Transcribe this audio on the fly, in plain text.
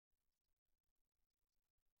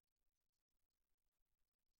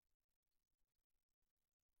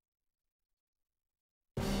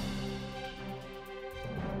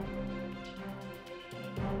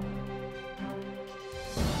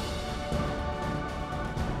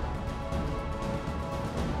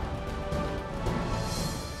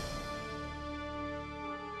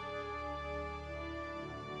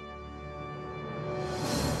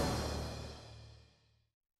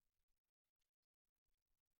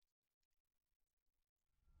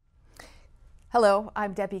Hello,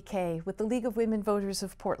 I'm Debbie Kay with the League of Women Voters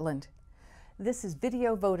of Portland. This is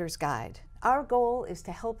Video Voters Guide. Our goal is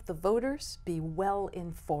to help the voters be well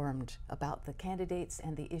informed about the candidates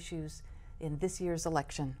and the issues in this year's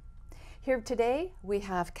election. Here today we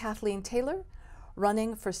have Kathleen Taylor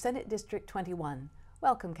running for Senate District 21.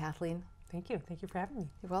 Welcome, Kathleen. Thank you. Thank you for having me.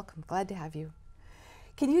 You're welcome. Glad to have you.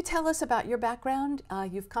 Can you tell us about your background?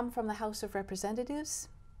 You've come from the House of Representatives.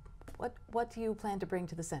 What do you plan to bring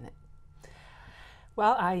to the Senate?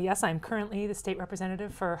 Well, yes, I'm currently the state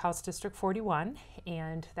representative for House District 41,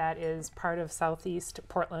 and that is part of Southeast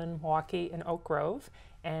Portland, Milwaukee, and Oak Grove,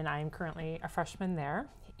 and I'm currently a freshman there.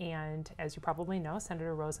 And as you probably know,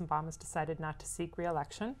 Senator Rosenbaum has decided not to seek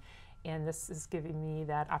re-election, and this is giving me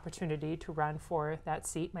that opportunity to run for that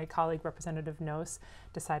seat. My colleague, Representative Nose,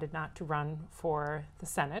 decided not to run for the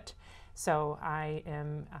Senate, so I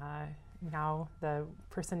am now the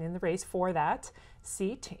person in the race for that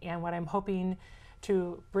seat, and what I'm hoping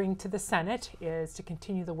to bring to the Senate is to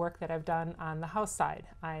continue the work that I've done on the House side.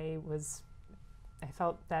 I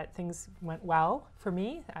felt that things went well for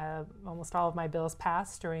me. Almost all of my bills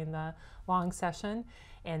passed during the long session,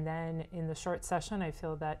 and then in the short session I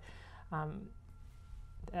feel that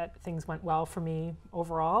that things went well for me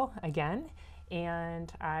overall again,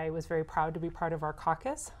 and I was very proud to be part of our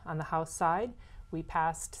caucus on the House side. We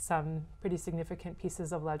passed some pretty significant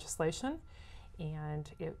pieces of legislation, and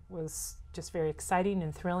it was just very exciting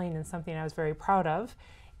and thrilling and something I was very proud of.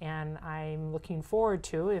 And I'm looking forward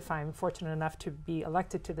to, if I'm fortunate enough to be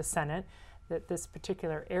elected to the Senate, that this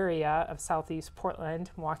particular area of Southeast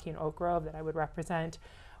Portland, Milwaukee, and Oak Grove that I would represent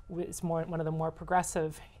is one of the more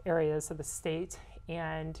progressive areas of the state.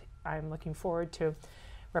 And I'm looking forward to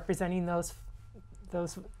representing those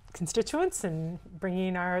constituents and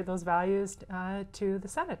bringing those values to the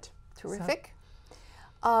Senate. Terrific.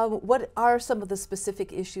 What are some of the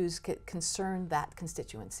specific issues that concern that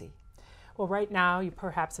constituency? Well, right now you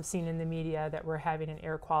perhaps have seen in the media that we're having an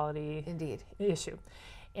air quality issue.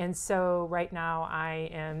 And so right now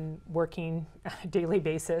I am working on a daily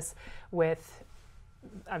basis with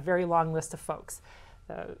a very long list of folks.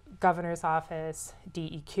 The governor's office,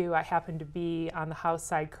 DEQ. I happen to be on the House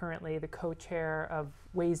side currently the co-chair of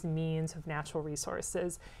Ways and Means of Natural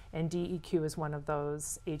Resources, and DEQ is one of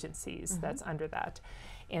those agencies that's under that.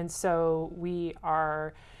 And so we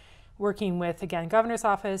are working with, again, governor's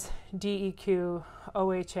office, DEQ,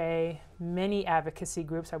 OHA, many advocacy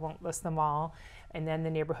groups, I won't list them all, and then the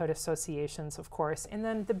neighborhood associations, of course, and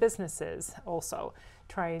then the businesses also,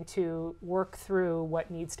 trying to work through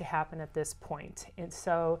what needs to happen at this point. And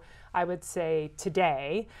so I would say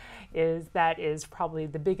today that is probably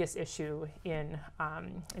the biggest issue in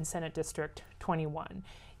Senate District 21.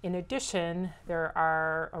 In addition, there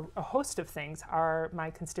are a host of things.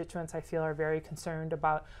 My constituents, I feel, are very concerned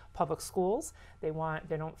about public schools. They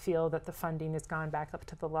don't feel that the funding has gone back up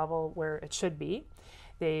to the level where it should be.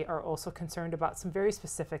 They are also concerned about some very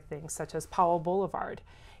specific things, such as Powell Boulevard.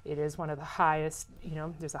 It is one of the highest,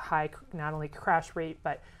 there's a high not only crash rate,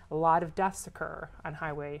 but a lot of deaths occur on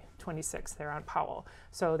Highway 26 there on Powell.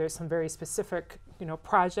 So there's some very specific,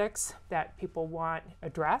 projects that people want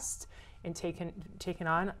addressed and taken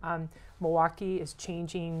on. Milwaukee is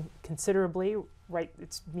changing considerably, right?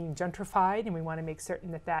 It's being gentrified, and we want to make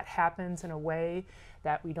certain that that happens in a way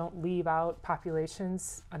that we don't leave out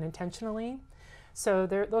populations unintentionally. So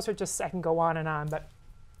those are just, I can go on, but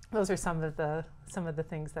those are some of the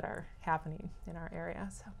things that are happening in our area.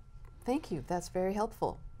 So. Thank you. That's very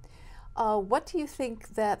helpful. What do you think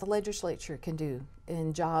that the legislature can do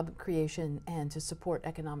in job creation and to support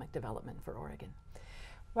economic development for Oregon?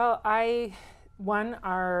 Well,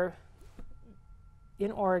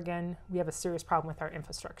 in Oregon, we have a serious problem with our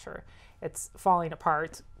infrastructure. It's falling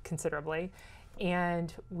apart considerably,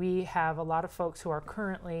 and we have a lot of folks who are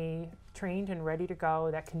currently trained and ready to go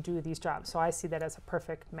that can do these jobs. So I see that as a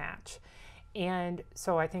perfect match. And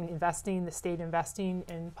so I think the state investing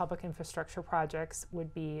in public infrastructure projects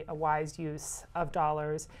would be a wise use of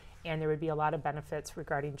dollars, and there would be a lot of benefits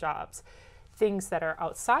regarding jobs. Things that are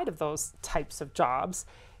outside of those types of jobs,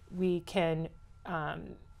 we can,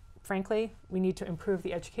 frankly, we need to improve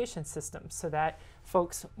the education system so that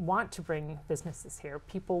folks want to bring businesses here.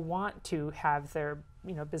 People want to have their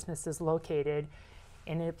businesses located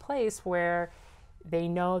in a place where they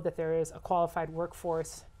know that there is a qualified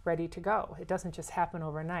workforce ready to go. It doesn't just happen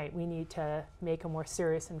overnight. We need to make a more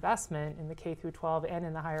serious investment in the K through 12 and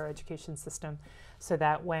in the higher education system so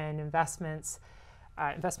that when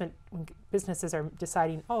when businesses are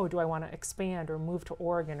deciding, oh, do I want to expand or move to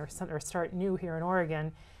Oregon or start new here in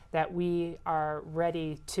Oregon, that we are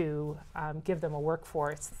ready to give them a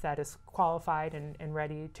workforce that is qualified and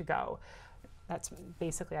ready to go. that's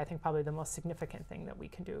basically, I think, probably the most significant thing that we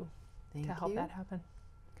can do to help that happen.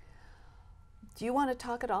 Do you want to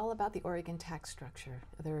talk at all about the Oregon tax structure?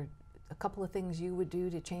 Are there a couple of things you would do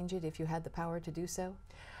to change it if you had the power to do so?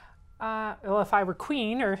 Well, if I were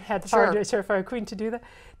queen, or had the power to, if I were queen to do that,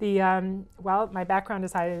 well, my background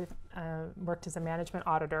is I worked as a management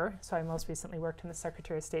auditor. So I most recently worked in the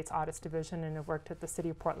Secretary of State's Audits Division, and have worked at the City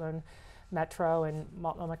of Portland, Metro, and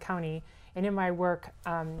Multnomah County. And in my work,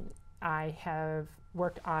 I have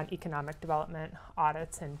worked on economic development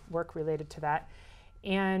audits and work related to that.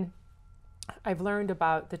 And I've learned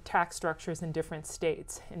about the tax structures in different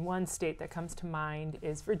states. And one state that comes to mind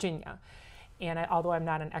is Virginia. And although I'm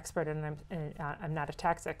not an expert, and I'm not a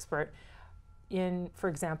tax expert, for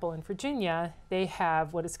example, in Virginia, they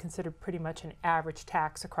have what is considered pretty much an average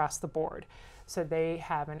tax across the board. So they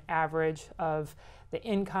have an average of the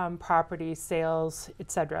income, property, sales,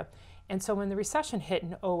 etc. And so when the recession hit in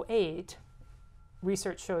 2008,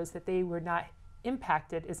 research shows that they were not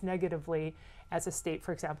impacted as negatively as a state,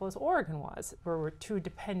 for example, as Oregon was, where we're too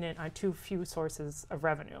dependent on too few sources of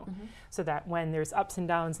revenue. So that when there's ups and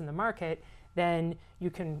downs in the market, then you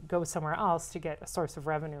can go somewhere else to get a source of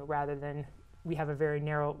revenue, rather than we have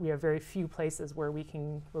very few places where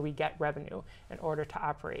we get revenue in order to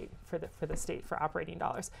operate for the state, for operating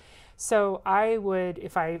dollars. So I would,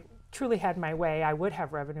 if I truly had my way, I would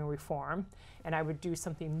have revenue reform, and I would do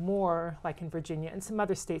something more like in Virginia, and some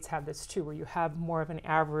other states have this too, where you have more of an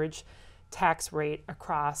average tax rate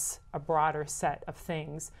across a broader set of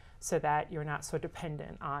things, so that you're not so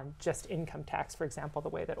dependent on just income tax, for example, the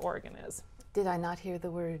way that Oregon is. Did I not hear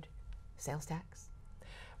the word sales tax?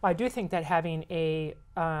 Well, I do think that having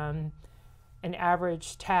an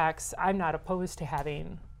average tax, I'm not opposed to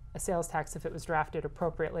having a sales tax if it was drafted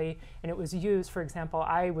appropriately and it was used. For example,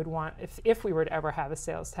 I would want, if we were to ever have a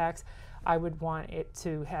sales tax, I would want it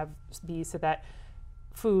to be so that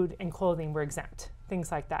food and clothing were exempt,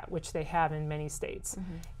 things like that, which they have in many states.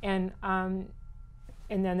 And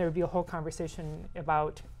then there would be a whole conversation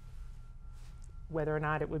about whether or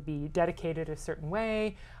not it would be dedicated a certain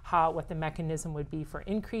way, what the mechanism would be for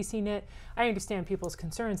increasing it. I understand people's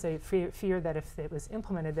concerns. They fear that if it was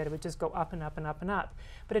implemented, that it would just go up and up and up and up.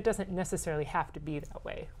 But it doesn't necessarily have to be that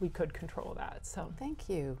way. We could control that. So thank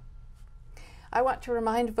you. I want to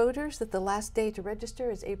remind voters that the last day to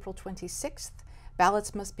register is April 26th.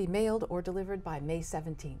 Ballots must be mailed or delivered by May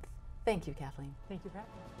 17th. Thank you, Kathleen. Thank you for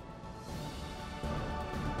having me.